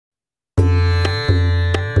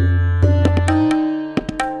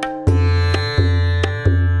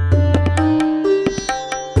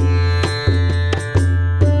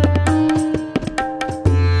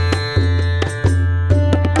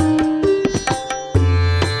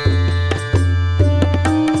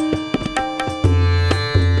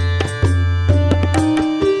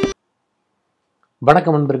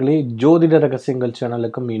வணக்கம் நண்பர்களே, ஜோதிட ரகசியங்கள்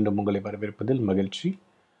சேனலுக்கு மீண்டும் உங்களை வரவேற்பதில் மகிழ்ச்சி.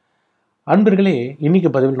 அன்பர்களே, இன்னைக்கு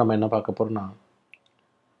பதிவில் நம்ம என்ன பார்க்க போறோம்னா,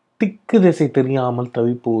 திக்கு திசை தெரியாமல்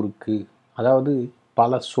தவிப்போருக்கு, அதாவது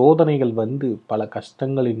பல சோதனைகள் வந்து பல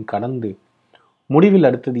கஷ்டங்களின் கடந்து முடிவில்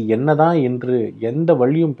அடுத்தது என்னதான் என்று எந்த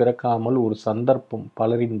வழியும் பிறக்காமல் ஒரு சந்தர்ப்பம்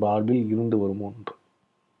பலரின் வாழ்வில் இருந்து வரும் ஒன்று.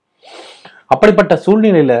 அப்படிப்பட்ட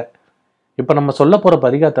சூழ்நிலையில இப்போ நம்ம சொல்ல போகிற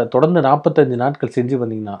பரிகாரத்தை தொடர்ந்து 45 நாட்கள் செஞ்சு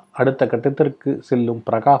வந்தீங்கன்னா அடுத்த கட்டத்திற்கு செல்லும்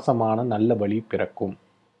பிரகாசமான நல்ல வழி பிறக்கும்.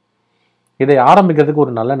 இதை ஆரம்பிக்கிறதுக்கு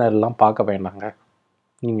ஒரு நல்ல நேரம்லாம் பார்க்க வேண்டாங்க.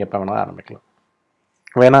 நீங்கள் எப்போ வேணாலும் ஆரம்பிக்கலாம்.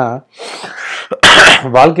 வேணா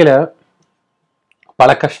வாழ்க்கையில் பல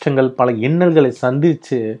கஷ்டங்கள் பல இன்னல்களை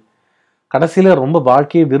சந்தித்து கடைசியில் ரொம்ப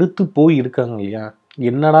வாழ்க்கையை வெறுத்து போய் இருக்காங்க இல்லையா?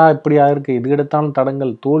 என்னடா இப்படி ஆயிருக்கு, இது எடுத்தாலும்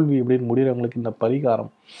தடங்கள் தோல்வி இப்படின்னு முடிகிறவங்களுக்கு இந்த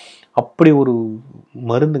பரிகாரம் அப்படி ஒரு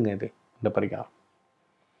மருந்துங்க. இந்த பரிகாரம்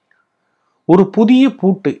ஒரு புதிய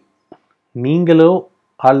பூட்டு நீங்களோ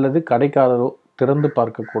அல்லது கடைக்காரரோ திறந்து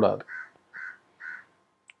பார்க்க கூடாது.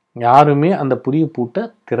 யாருமே அந்த புதிய பூட்டை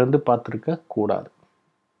திறந்து பார்த்திருக்க கூடாது.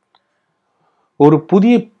 ஒரு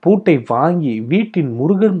புதிய பூட்டை வாங்கி வீட்டின்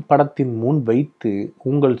முருகன் படத்தின் முன் வைத்து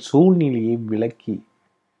உங்கள் சூழ்நிலையை விளக்கி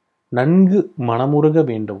நன்கு மனமுருக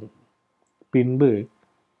வேண்டும். பின்பு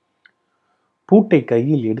பூட்டை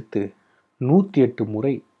கையில் எடுத்து 108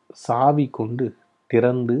 முறை சாவி கொண்டு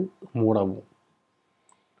திறந்து மூடவும்.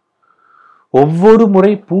 ஒவ்வொரு முறை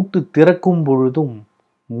பூட்டு திறக்கும் பொழுதும்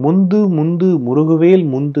முந்து முந்து முருகுவேல்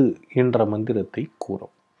முந்து என்ற மந்திரத்தை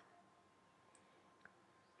கூறும்.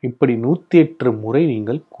 இப்படி 108 முறை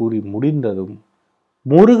நீங்கள் கூறி முடிந்ததும்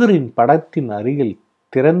முருகரின் படத்தின் அருகில்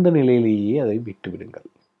திறந்த நிலையிலேயே அதை விட்டுவிடுங்கள்.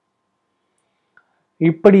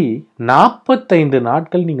 இப்படி 45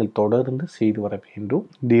 நாட்கள் நீங்கள் தொடர்ந்து செய்து வர வேண்டும்.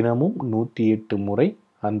 தினமும் 108 முறை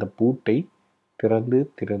அந்த பூட்டை திறந்து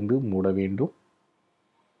திறந்து மூட வேண்டும்.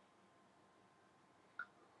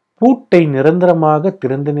 பூட்டை நிரந்தரமாக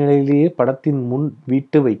திறந்த நிலையிலேயே படத்தின் முன்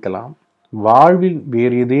விட்டு வைக்கலாம். வாழ்வில்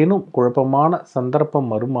வேறு ஏதேனும் குழப்பமான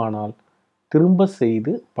சந்தர்ப்பம் வருமானால் திரும்ப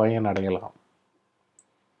செய்து பயனடையலாம்.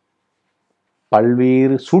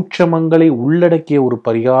 பல்வேறு சூட்சமங்களை உள்ளடக்கிய ஒரு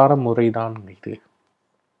பரிகார முறைதான் இது.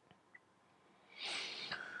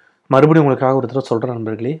 மறுபடியும் உங்களுக்காக ஒரு தடவை சொல்கிறேன்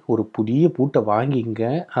நண்பர்களே, ஒரு புதிய பூட்டை வாங்கிங்க.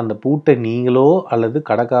 அந்த பூட்டை நீங்களோ அல்லது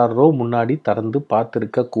கடைக்காரரோ முன்னாடி திறந்து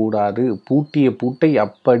பார்த்துருக்க கூடாது. பூட்டிய பூட்டை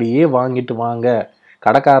அப்படியே வாங்கிட்டு வாங்க.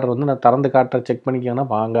 கடைக்காரர் வந்து நான் திறந்து காட்டுற செக் பண்ணிக்கன்னா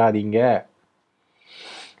வாங்காதீங்க.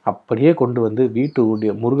 அப்படியே கொண்டு வந்து வீட்டு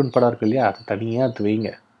முருகன் படம் இருக்கு இல்லையா, அதை தனியாக எடுத்து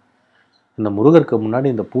வைங்க. இந்த முருகருக்கு முன்னாடி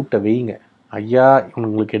இந்த பூட்டை வைங்க. ஐயா,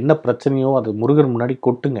 உங்களுக்கு என்ன பிரச்சனையோ அது முருகன் முன்னாடி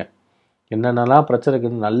கொட்டுங்க. என்னென்னலாம் பிரச்சனை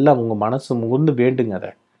இருக்குன்னு நல்லா உங்கள் மனசு முகந்து வேண்டுங்க.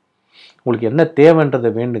 அதை உங்களுக்கு என்ன தேவைன்றதை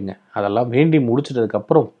வேண்டுங்க. அதெல்லாம் வேண்டி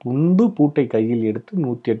முடிச்சிட்டதுக்கப்புறம் முன்பு பூட்டை கையில் எடுத்து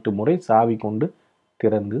 108 முறை சாவி கொண்டு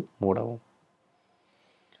திறந்து மூடவும்.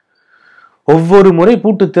 ஒவ்வொரு முறை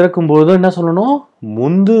பூட்டு திறக்கும் பொழுதும் என்ன சொல்லணும்?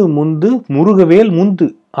 முந்து முந்து முருகவேல் முந்து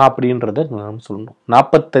அப்படின்றத நாம் சொல்லணும்.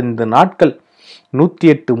 45 நாட்கள்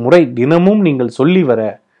 108 முறை தினமும் நீங்கள் சொல்லி வர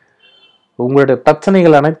உங்களுடைய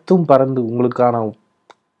பிரச்சனைகள் அனைத்தும் பறந்து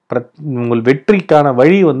உங்கள் வெற்றிக்கான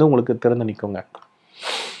வழி வந்து உங்களுக்கு திறந்து நிற்குங்க.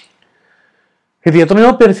 இது எத்தனையோ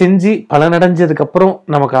பேர் செஞ்சு பலனடைஞ்சதுக்கு அப்புறம்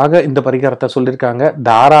நமக்காக இந்த பரிகாரத்தை சொல்லியிருக்காங்க.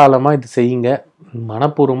 தாராளமா இது செய்யுங்க.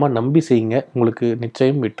 மனப்பூர்வமா நம்பி செய்யுங்க. உங்களுக்கு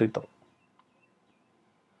நிச்சயம் வெற்றி தரும்.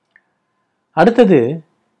 அடுத்தது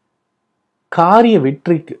காரிய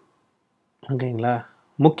வெற்றிக்கு, ஓகேங்களா,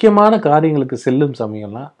 முக்கியமான காரியங்களுக்கு செல்லும்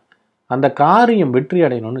சமயம்லாம் அந்த காரியம் வெற்றி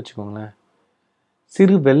அடையணும்னு வச்சுக்கோங்களேன்.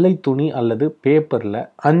 சிறு வெள்ளை துணி அல்லது பேப்பரில்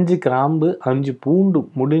 5 கிராம்பு 5 பூண்டு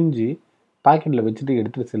முடிஞ்சு பாக்கெட்டில் வச்சுட்டு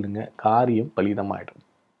எடுத்துட்டு செல்லுங்க. காரியம் பலிதமாயிடும்.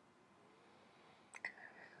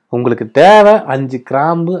 உங்களுக்கு தேவை 5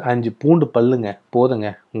 கிராம்பு 5 பூண்டு பல்லுங்க, போதுங்க,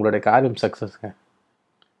 உங்களுடைய காரியம் சக்சஸ்ங்க.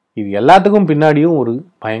 இது எல்லாத்துக்கும் பின்னாடியும் ஒரு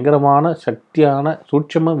பயங்கரமான சக்தியான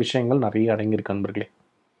சூட்சம விஷயங்கள் நிறைய அடங்கியிருக்கு நண்பர்களே.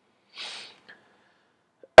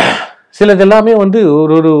 சிலது எல்லாமே வந்து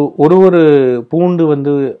ஒரு பூண்டு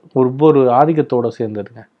வந்து ஒவ்வொரு ஆதிக்கத்தோட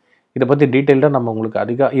சேர்ந்ததுங்க. இதை பற்றி டீட்டெயில்டாக நம்ம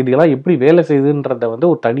உங்களுக்கு இதெல்லாம் எப்படி வேலை செய்யுதுன்றத வந்து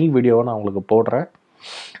ஒரு தனி வீடியோவை நான் உங்களுக்கு போடுறேன்.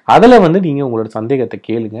 அதில் வந்து நீங்கள் உங்களோட சந்தேகத்தை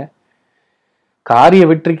கேளுங்க. காரிய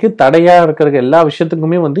வெற்றிக்கு தடையாக இருக்கிற எல்லா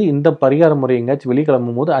விஷயத்துக்குமே வந்து இந்த பரிகார முறை எங்கேயாச்சும்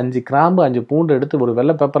வெளிக்கிளம்பும் போது 5 கிராம்பு 5 பூண்டு எடுத்து ஒரு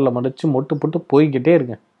வெள்ளை பேப்பரில் மடித்து மொட்டு போட்டு போய்கிட்டே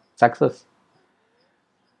இருங்க. சக்ஸஸ்.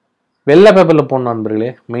 வெள்ளை பேப்பரில் போடணும் நண்பர்களே,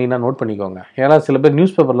 மெயினாக நோட் பண்ணிக்கோங்க. ஏன்னா சில பேர்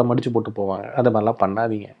நியூஸ் பேப்பரில் மடித்து போட்டு போவாங்க. அது மாதிரிலாம்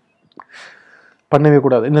பண்ணாதீங்க, பண்ணவே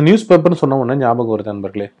கூடாது. இந்த நியூஸ் பேப்பர்னு சொன்ன உடனே ஞாபகம் வருது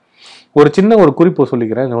நண்பர்களே. ஒரு சின்ன ஒரு குறிப்பு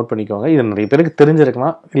சொல்லிக்கிறேன், நோட் பண்ணிக்கோங்க. இது நிறைய பேருக்கு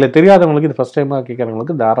தெரிஞ்சிருக்கலாம், இல்லை தெரியாதவங்களுக்கு, இது ஃபர்ஸ்ட் டைமாக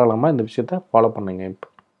கேட்குறவங்களுக்கு தாராளமாக இந்த விஷயத்த ஃபாலோ பண்ணுங்க. இப்போ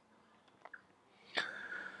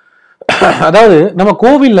அதாவது நம்ம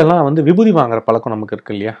கோவில்லலாம் வந்து விபூதி வாங்குற பழக்கம் நமக்கு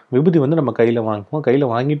இருக்கு இல்லையா? விபூதி வந்து நம்ம கையில் வாங்குவோம். கையில்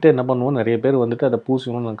வாங்கிட்டு என்ன பண்ணுவோம், நிறைய பேர் வந்துட்டு அதை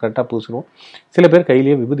பூசணும், கரெக்டாக பூசுவோம். சில பேர்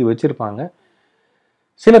கையிலேயே விபூதி வச்சுருப்பாங்க.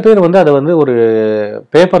 சில பேர் வந்து அதை வந்து ஒரு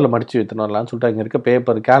பேப்பரில் மடித்து வைத்துன்னு வரலான்னு சொல்லிட்டு அங்கே இருக்க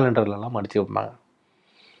பேப்பர் கேலண்டர்லலாம் மடித்து வைப்பாங்க.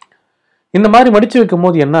 இந்த மாதிரி மடித்து வைக்கும்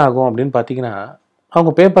போது என்ன ஆகும் அப்படின்னு பார்த்தீங்கன்னா,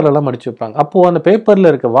 அவங்க பேப்பர்லலாம் மடித்து வைப்பாங்க. அப்போது அந்த பேப்பரில்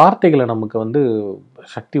இருக்க வார்த்தைகளை நமக்கு வந்து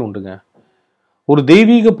சக்தி உண்டுங்க. ஒரு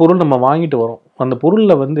தெய்வீக பொருள் நம்ம வாங்கிட்டு வரோம். அந்த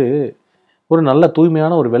பொருளில் வந்து ஒரு நல்ல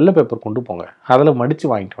தூய்மையான ஒரு வெள்ளை பேப்பர் கொண்டு போங்க. அதில் மடித்து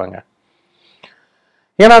வாங்கிட்டு வாங்க.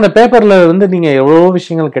 ஏன்னா அந்த பேப்பரில் வந்து நீங்கள் எவ்வளோ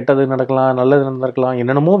விஷயங்கள் கெட்டது நடக்கலாம், நல்லது நடந்திருக்கலாம்,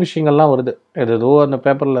 என்னென்னமோ விஷயங்கள்லாம் வருது. ஏதோ அந்த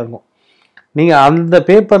பேப்பரில் இருக்கும். நீங்கள் அந்த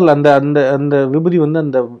பேப்பரில் அந்த அந்த அந்த விபூதி வந்து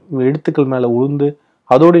அந்த எழுத்துக்கள் மேலே உளுந்து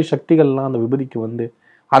அதோடைய சக்திகள்லாம் அந்த விபூதிக்கு வந்து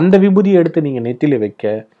அந்த விபூதியை எடுத்து நீங்கள் நெத்தியில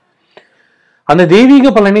வைக்க அந்த தெய்வீக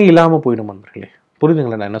பலனே இல்லாமல் போயிடும் நண்பர்களே.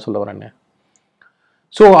 புரியுதுங்களா நான் என்ன சொல்ல வரேன்னு?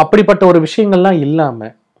 ஸோ அப்படிப்பட்ட ஒரு விஷயங்கள்லாம்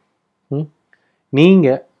இல்லாமல்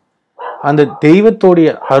நீங்கள் அந்த தெய்வத்தோடைய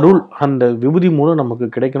அருள் அந்த விபூதி மூலம் நமக்கு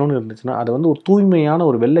கிடைக்கணும்னு இருந்துச்சுன்னா அதை வந்து ஒரு தூய்மையான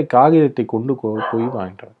ஒரு வெள்ளை காகிதத்தை கொண்டு போய்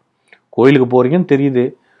வாங்கிட்டு கோயிலுக்கு போகிறீங்கன்னு தெரியுது,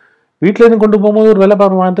 வீட்டில் இருந்து கொண்டு போகும்போது ஒரு வெள்ளை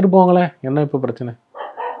பேப்பர் வாங்கிட்டு போங்களேன், என்ன இப்போ பிரச்சனை?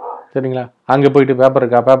 சரிங்களா? அங்கே போயிட்டு பேப்பர்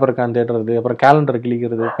இருக்கான்னு தேடுறது, அப்புறம் கேலண்டர்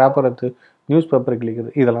கிளிக்கிறது, பேப்பர் எடுத்து நியூஸ் பேப்பரை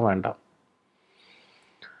கிளிக்கிறது, இதெல்லாம் வேண்டாம்.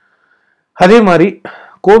 அதே மாதிரி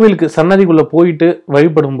கோவிலுக்கு சன்னதிக்குள்ளே போயிட்டு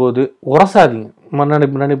வழிபடும் போது உரசாதீங்க. முன்னாடி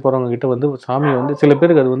போகிறவங்க கிட்ட வந்து சாமியை வந்து சில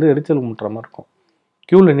பேருக்கு அது வந்து எரிச்சல் முட்டுற மாதிரி இருக்கும்.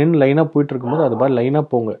 க்யூவில் நின்று லைனாக போயிட்டு இருக்கும்போது அது மாதிரி லைனாக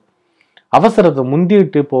போங்க. அவசரத்தை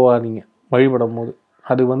முந்திட்டு போகாதீங்க வழிபடும் போது.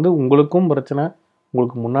 அது வந்து உங்களுக்கும் பிரச்சனை,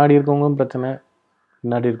 உங்களுக்கு முன்னாடி இருக்கவங்களும் பிரச்சனை,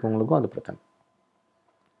 பின்னாடி இருக்கவங்களுக்கும் அது பிரச்சனை.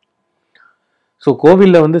 ஸோ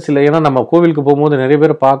கோவிலில் வந்து ஏன்னா நம்ம கோவிலுக்கு போகும்போது நிறைய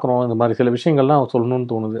பேரை பார்க்குறோம், இந்த மாதிரி சில விஷயங்கள்லாம்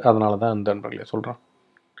சொல்லணும்னு தோணுது. அதனால தான் இந்த நண்பர்களே சொல்கிறேன்.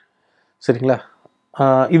 சரிங்களா?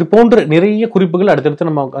 இது போன்ற நிறைய குறிப்புகள் அடுத்தடுத்து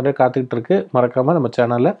நம்ம காத்துக்கிட்டு இருக்கு. மறக்காமல் நம்ம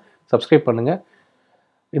சேனலில் சப்ஸ்கிரைப் பண்ணுங்கள்.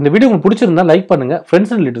 இந்த வீடியோ உங்களுக்கு பிடிச்சிருந்தா லைக் பண்ணுங்கள்,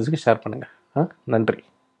 ஃப்ரெண்ட்ஸ் அண்ட் ரிலேட்டிவ்ஸ்க்கு ஷேர் பண்ணுங்கள். நன்றி.